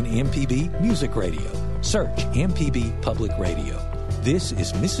Radio and MPB Music Radio. Search MPB Public Radio. This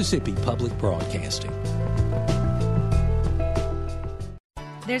is Mississippi Public Broadcasting.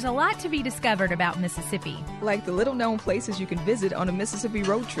 There's a lot to be discovered about Mississippi. Like the little-known places you can visit on a Mississippi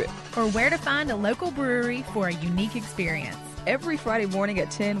road trip. Or where to find a local brewery for a unique experience. Every Friday morning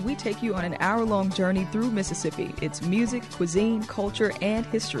at 10, we take you on an hour-long journey through Mississippi. It's music, cuisine, culture, and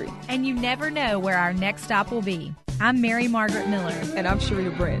history. And you never know where our next stop will be. I'm Mary Margaret Miller. And I'm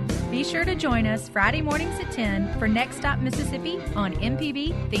Sharita Brent. Be sure to join us Friday mornings at 10 for Next Stop Mississippi on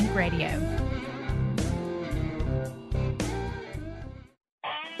MPB Think Radio.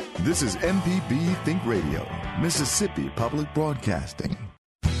 This is MPB Think Radio, Mississippi Public Broadcasting.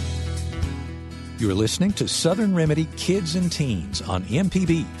 You're listening to Southern Remedy Kids and Teens on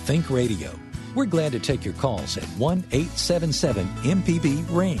MPB Think Radio. We're glad to take your calls at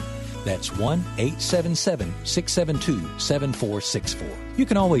 1-877-MPB-RING. That's 1-877-672-7464. You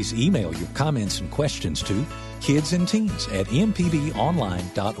can always email your comments and questions to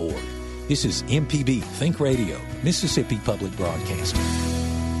kidsandteens@mpbonline.org. This is MPB Think Radio, Mississippi Public Broadcasting.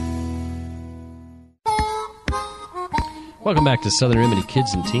 Welcome back to Southern Remedy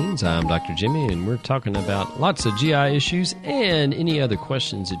Kids and Teens. I'm Dr. Jimmy, and we're talking about lots of GI issues and any other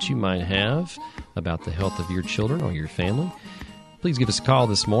questions that you might have about the health of your children or your family. Please give us a call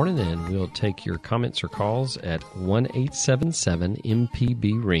this morning, and we'll take your comments or calls at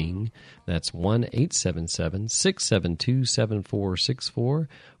 1-877-MPB-RING. That's 1-877-672-7464.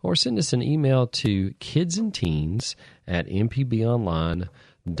 Or send us an email to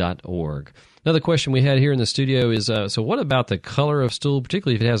kidsandteens@mpbonline.org. Another question we had here in the studio is, so what about the color of stool,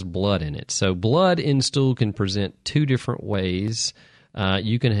 particularly if it has blood in it? So blood in stool can present two different ways.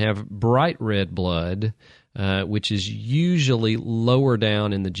 You can have bright red blood, which is usually lower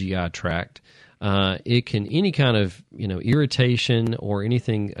down in the GI tract. It can, any kind of irritation or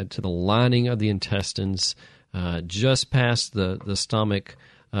anything to the lining of the intestines, just past the stomach,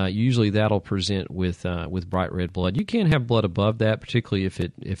 usually that'll present with bright red blood. You can have blood above that, particularly if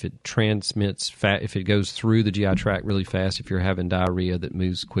it transmits if it goes through the GI tract really fast. If you're having diarrhea that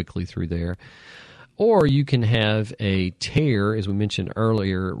moves quickly through there. Or you can have a tear, as we mentioned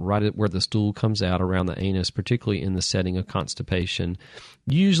earlier, right where the stool comes out around the anus, particularly in the setting of constipation.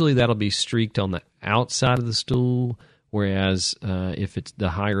 Usually that'll be streaked on the outside of the stool, whereas if it's the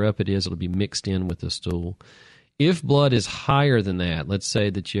higher up it is, it'll be mixed in with the stool. If blood is higher than that, let's say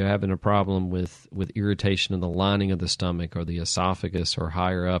that you're having a problem with irritation in the lining of the stomach or the esophagus or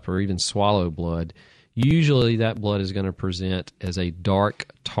higher up, or even swallow blood, usually that blood is going to present as a dark,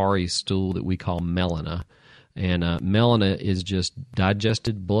 tarry stool that we call melena. And melena is just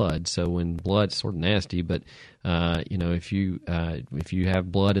digested blood. So when blood's sort of nasty, but if you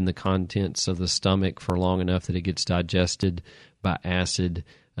have blood in the contents of the stomach for long enough that it gets digested by acid,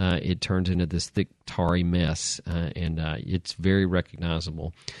 it turns into this thick, tarry mess, and it's very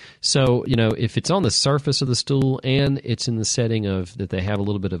recognizable. So, if it's on the surface of the stool and it's in the setting of that they have a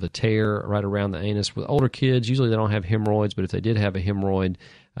little bit of a tear right around the anus. With older kids, usually they don't have hemorrhoids, but if they did have a hemorrhoid,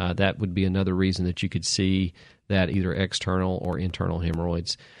 that would be another reason that you could see that either external or internal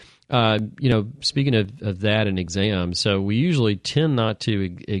hemorrhoids. Speaking of that in exams, so we usually tend not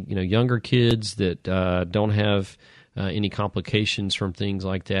to, younger kids that don't have any complications from things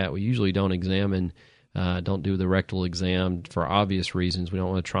like that, we usually don't do the rectal exam for obvious reasons. We don't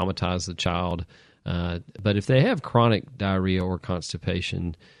want to traumatize the child. But if they have chronic diarrhea or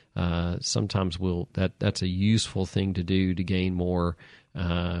constipation, sometimes that's a useful thing to do to gain more, to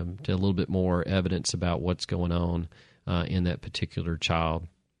a little bit more evidence about what's going on in that particular child.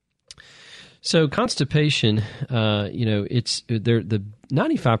 So constipation, it's the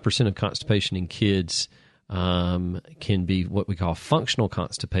 95% of constipation in kids can be what we call functional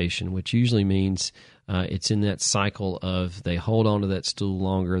constipation, which usually means it's in that cycle of they hold on to that stool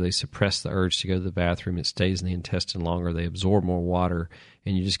longer, they suppress the urge to go to the bathroom, it stays in the intestine longer, they absorb more water,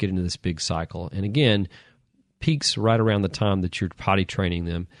 and you just get into this big cycle. And again, peaks right around the time that you're potty training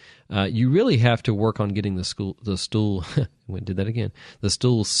them. You really have to work on getting the stool the stool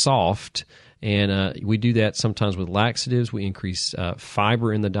soft. And we do that sometimes with laxatives. We increase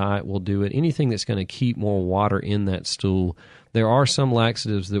fiber in the diet. We'll do it. Anything that's going to keep more water in that stool. There are some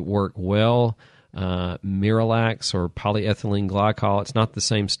laxatives that work well. Miralax or polyethylene glycol. It's not the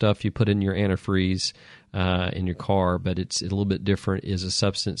same stuff you put in your antifreeze in your car, but it's a little bit different. Is a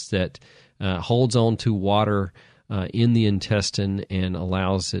substance that holds on to water in the intestine and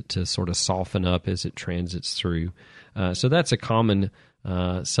allows it to sort of soften up as it transits through. So that's a common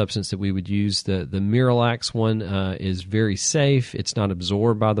substance that we would use. The Miralax one is very safe. It's not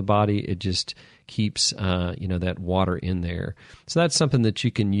absorbed by the body. It just keeps that water in there. So that's something that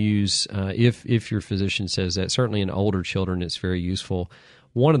you can use if your physician says that. Certainly in older children, it's very useful.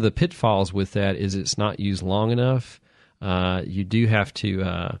 One of the pitfalls with that is it's not used long enough. You do have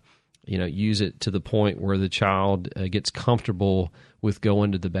to use it to the point where the child gets comfortable with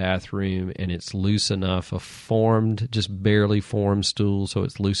going to the bathroom and it's loose enough, just barely formed stool, so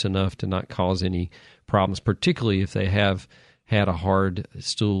it's loose enough to not cause any problems, particularly if they have had a hard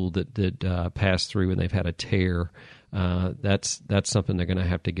stool that passed through and they've had a tear. That's something they're going to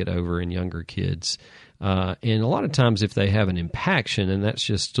have to get over in younger kids. And a lot of times if they have an impaction, and that's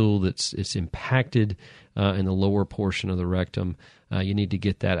just stool it's impacted in the lower portion of the rectum, you need to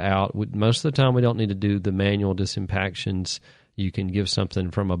get that out. Most of the time we don't need to do the manual disimpactions. You can give something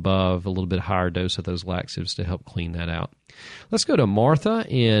from above, a little bit higher dose of those laxatives to help clean that out. Let's go to Martha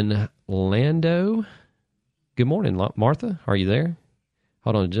in Lando. Good morning, Martha. Are you there?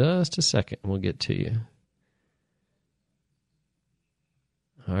 Hold on just a second. We'll get to you.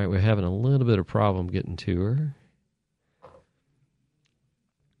 All right, we're having a little bit of problem getting to her.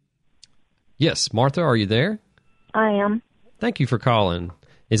 Yes, Martha, are you there? I am. Thank you for calling.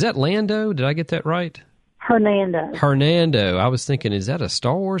 Is that Lando? Did I get that right? Hernando. I was thinking, is that a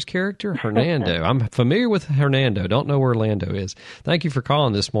Star Wars character? Hernando. I'm familiar with Hernando. Don't know where Lando is. Thank you for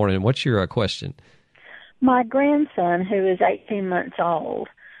calling this morning. What's your question? My grandson, who is 18 months old,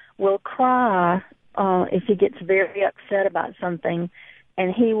 will cry if he gets very upset about something,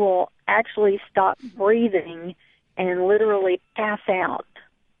 and he will actually stop breathing and literally pass out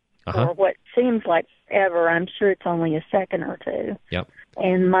for what seems like forever. I'm sure it's only a second or two. Yep.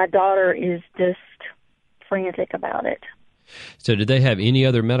 And my daughter is just frantic about it. So did they have any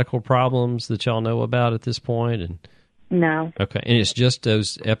other medical problems that y'all know about at this point? And no. Okay. And it's just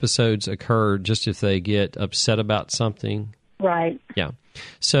those episodes occur just if they get upset about something? Right. Yeah.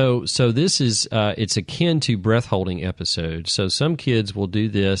 So this is, it's akin to breath holding episodes. So some kids will do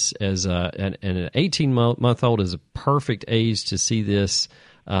this as an 18-month-old is a perfect age to see this.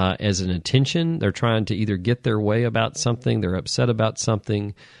 as an attention. They're trying to either get their way about something, they're upset about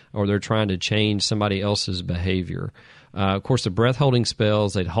something, or they're trying to change somebody else's behavior. Of course, the breath holding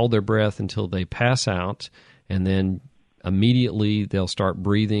spells, they'd hold their breath until they pass out, and then immediately they'll start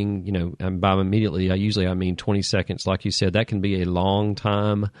breathing. And by immediately, I mean 20 seconds. Like you said, that can be a long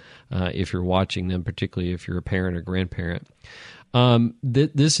time if you're watching them, particularly if you're a parent or grandparent.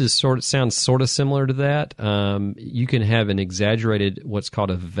 This is sounds sort of similar to that. You can have an exaggerated, what's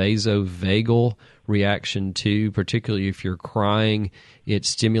called a vasovagal reaction too, particularly if you're crying. It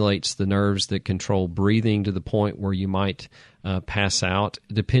stimulates the nerves that control breathing to the point where you might pass out.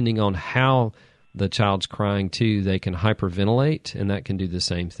 Depending on how the child's crying too, they can hyperventilate, and that can do the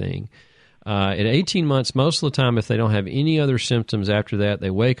same thing. At 18 months, most of the time, if they don't have any other symptoms after that, they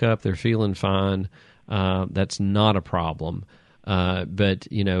wake up, they're feeling fine. That's not a problem. But,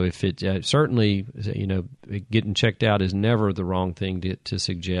 if it certainly, getting checked out is never the wrong thing to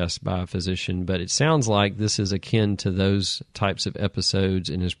suggest by a physician. But it sounds like this is akin to those types of episodes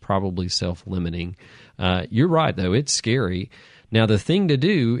and is probably self-limiting. You're right, though. It's scary. Now, the thing to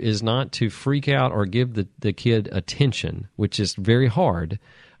do is not to freak out or give the kid attention, which is very hard.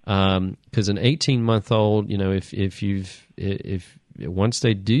 Because an 18-month-old, if once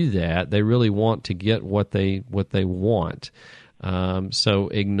they do that, they really want to get what they want. So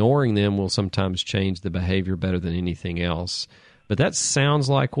ignoring them will sometimes change the behavior better than anything else. But that sounds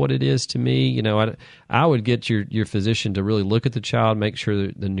like what it is to me. I would get your physician to really look at the child, make sure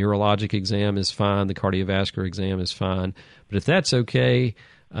that the neurologic exam is fine, the cardiovascular exam is fine. But if that's okay,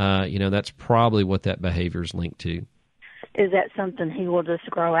 that's probably what that behavior is linked to. Is that something he will just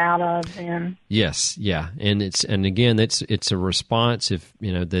grow out of then? Yes, yeah, and again, it's a response if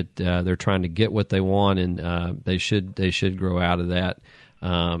that they're trying to get what they want, and they should grow out of that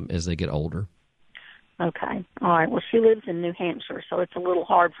as they get older. Okay, all right. Well, she lives in New Hampshire, so it's a little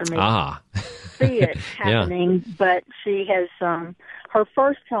hard for me to see it happening. Yeah. But she has her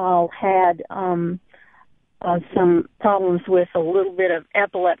first child had some problems with a little bit of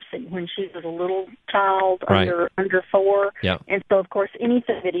epilepsy when she was a little child, right. under 4. Yeah. And so, of course,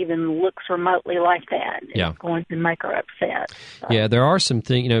 anything that even looks remotely like that is going to make her upset. So. Yeah, there are some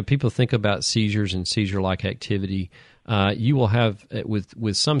things, people think about seizures and seizure-like activity. You will have,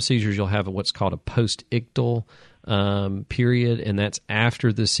 with some seizures, you'll have what's called a post-ictal period, and that's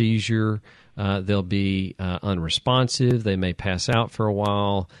after the seizure. They'll be unresponsive. They may pass out for a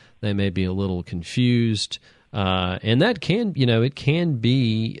while. They may be a little confused, and that can, it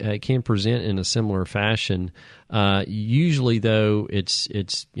can present in a similar fashion. Usually, though, it's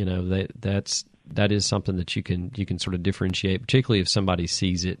that is something that you can sort of differentiate, particularly if somebody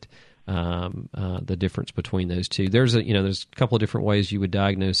sees it. The difference between those two. There's a couple of different ways you would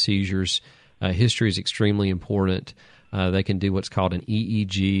diagnose seizures. History is extremely important. They can do what's called an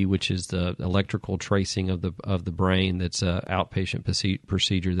EEG, which is the electrical tracing of the brain. That's an outpatient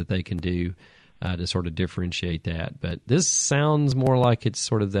procedure that they can do to sort of differentiate that. But this sounds more like it's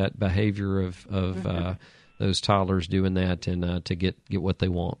sort of that behavior of those toddlers doing that and to get what they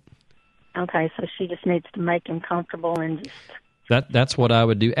want. Okay, so she just needs to make him comfortable and just... That's what I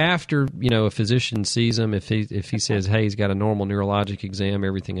would do after a physician sees him. If he says, hey, he's got a normal neurologic exam,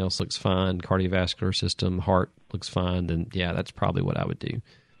 everything else looks fine, cardiovascular system, heart looks fine, then yeah, that's probably what I would do.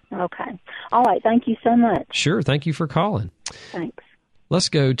 Okay. All right. Thank you so much. Sure. Thank you for calling. Thanks. Let's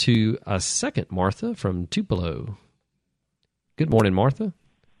go to a second Martha from Tupelo. Good morning, Martha.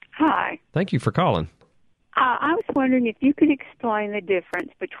 Hi. Thank you for calling. I was wondering if you could explain the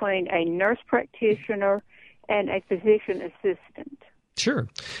difference between a nurse practitioner and a physician assistant. Sure.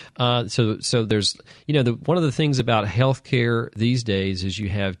 So there's, one of the things about healthcare these days is you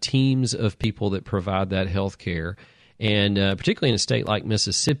have teams of people that provide that healthcare. And particularly in a state like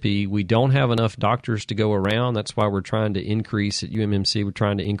Mississippi, we don't have enough doctors to go around. That's why we're trying to increase at UMMC. We're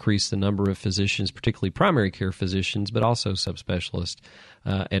trying to increase the number of physicians, particularly primary care physicians, but also subspecialists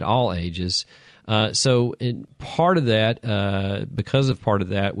at all ages. So in part of that, because of part of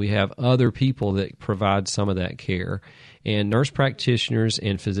that, we have other people that provide some of that care. And nurse practitioners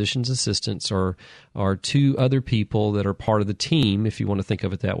and physician's assistants are two other people that are part of the team, if you want to think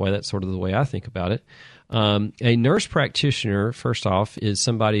of it that way. That's sort of the way I think about it. A nurse practitioner, first off, is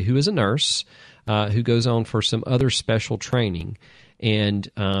somebody who is a nurse who goes on for some other special training. And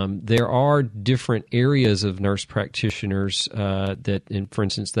there are different areas of nurse practitioners that, for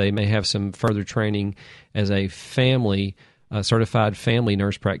instance, they may have some further training as a certified family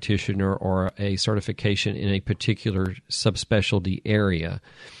nurse practitioner or a certification in a particular subspecialty area.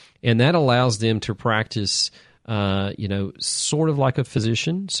 And that allows them to practice sort of like a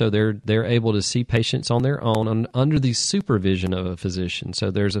physician. So they're able to see patients on their own under the supervision of a physician.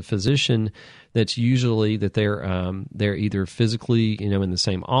 So there's a physician that's usually that they're either physically in the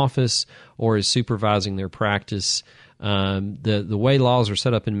same office or is supervising their practice. The way laws are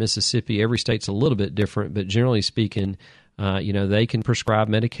set up in Mississippi, every state's a little bit different, but generally speaking, they can prescribe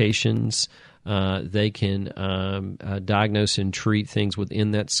medications. They can diagnose and treat things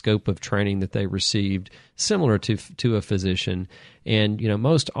within that scope of training that they received, similar to a physician. And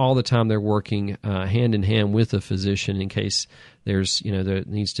most all the time they're working hand in hand with a physician in case there's there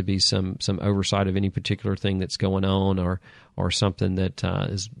needs to be some oversight of any particular thing that's going on or something that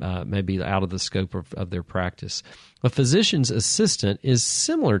is maybe out of the scope of their practice. A physician's assistant is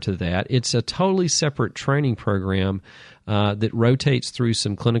similar to that. It's a totally separate training program that rotates through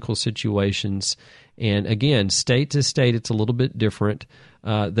some clinical situations. And again, state to state, it's a little bit different.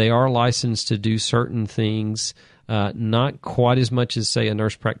 They are licensed to do certain things, not quite as much as, say, a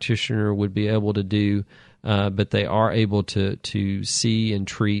nurse practitioner would be able to do, but they are able to see and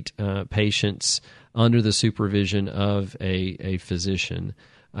treat patients under the supervision of a physician.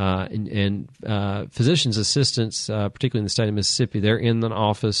 And physician's assistants, particularly in the state of Mississippi, they're in an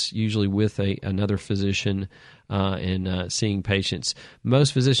office usually with another physician and seeing patients.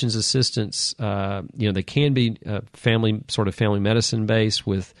 Most physician's assistants, they can be family medicine based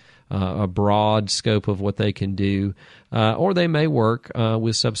with a broad scope of what they can do, or they may work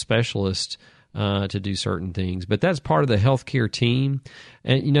with subspecialists to do certain things. But that's part of the healthcare team.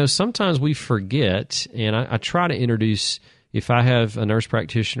 And, sometimes we forget, and I try to introduce, if I have a nurse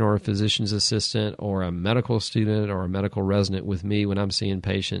practitioner or a physician's assistant or a medical student or a medical resident with me when I'm seeing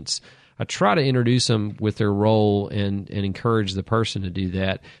patients, I try to introduce them with their role and encourage the person to do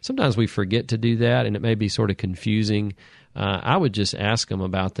that. Sometimes we forget to do that, and it may be sort of confusing. I would just ask them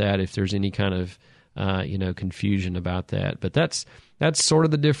about that if there's any kind of confusion about that. But that's sort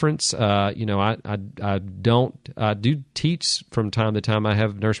of the difference. I do teach from time to time. I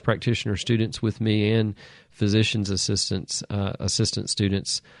have nurse practitioner students with me and physician's assistant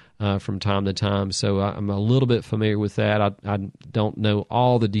students from time to time. So I'm a little bit familiar with that. I don't know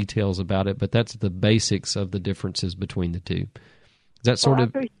all the details about it, but that's the basics of the differences between the two. Is that sort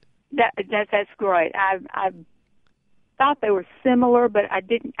of... That's great. I thought they were similar, but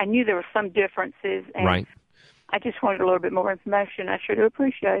I knew there were some differences. And right. I just wanted a little bit more information. I sure do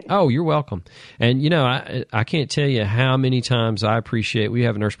appreciate it. Oh, you're welcome. And, I can't tell you how many times I appreciate, we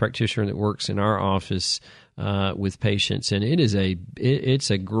have a nurse practitioner that works in our office with patients, and it's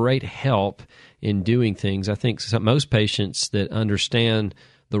a great help in doing things. I think most patients that understand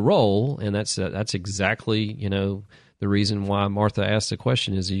the role, and that's exactly, the reason why Martha asked the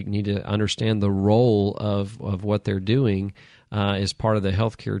question is you need to understand the role of what they're doing as part of the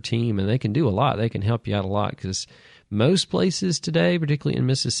healthcare team, and they can do a lot. They can help you out a lot because most places today, particularly in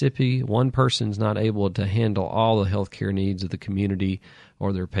Mississippi, one person's not able to handle all the healthcare needs of the community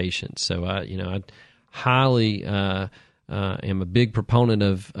or their patients. So, I highly am a big proponent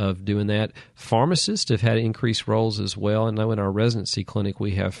of doing that. Pharmacists have had increased roles as well. I know in our residency clinic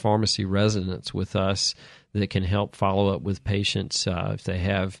we have pharmacy residents with us that can help follow up with patients if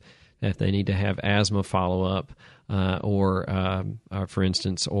they need to have asthma follow up. For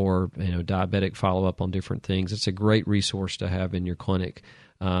instance, or diabetic follow-up on different things. It's a great resource to have in your clinic,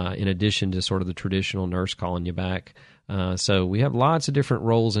 in addition to sort of the traditional nurse calling you back. So we have lots of different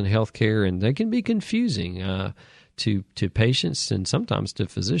roles in healthcare, and they can be confusing to patients and sometimes to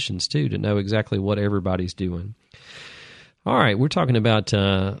physicians too, to know exactly what everybody's doing. All right, we're talking about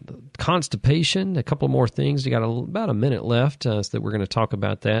constipation, a couple more things. We got about a minute left, so that we're going to talk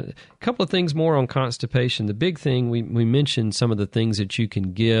about that. A couple of things more on constipation. The big thing, we mentioned some of the things that you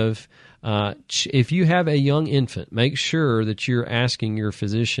can give. If you have a young infant, make sure that you're asking your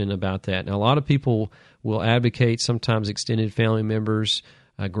physician about that. Now, a lot of people will advocate, sometimes extended family members,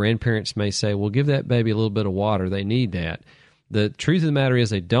 grandparents may say, well, give that baby a little bit of water. They need that. The truth of the matter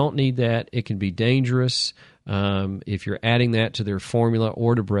is they don't need that. It can be dangerous. If you're adding that to their formula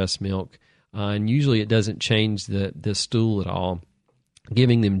or to breast milk, and usually it doesn't change the stool at all.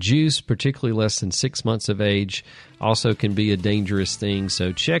 Giving them juice, particularly less than 6 months of age, also can be a dangerous thing.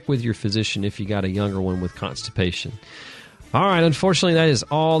 So check with your physician if you got a younger one with constipation. All right, unfortunately, that is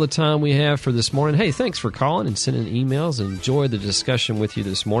all the time we have for this morning. Hey, thanks for calling and sending emails. Enjoy the discussion with you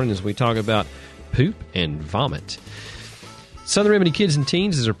this morning as we talk about poop and vomit. Southern Remedy Kids and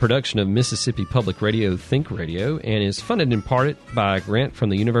Teens is a production of Mississippi Public Radio Think Radio and is funded in part by a grant from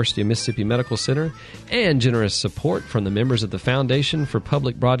the University of Mississippi Medical Center and generous support from the members of the Foundation for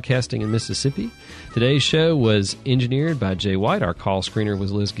Public Broadcasting in Mississippi. Today's show was engineered by Jay White. Our call screener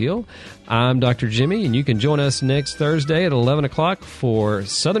was Liz Gill. I'm Dr. Jimmy, and you can join us next Thursday at 11 o'clock for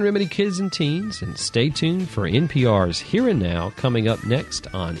Southern Remedy Kids and Teens. And stay tuned for NPR's Here and Now coming up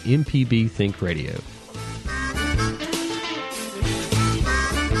next on MPB Think Radio.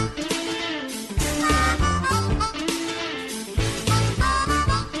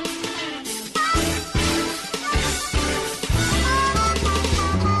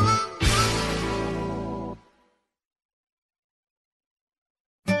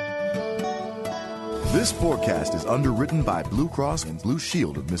 This forecast is underwritten by Blue Cross and Blue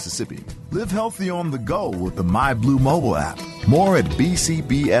Shield of Mississippi. Live healthy on the go with the MyBlue mobile app. More at bcbsms.com.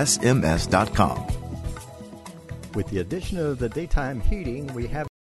 With the addition of the daytime heating, we have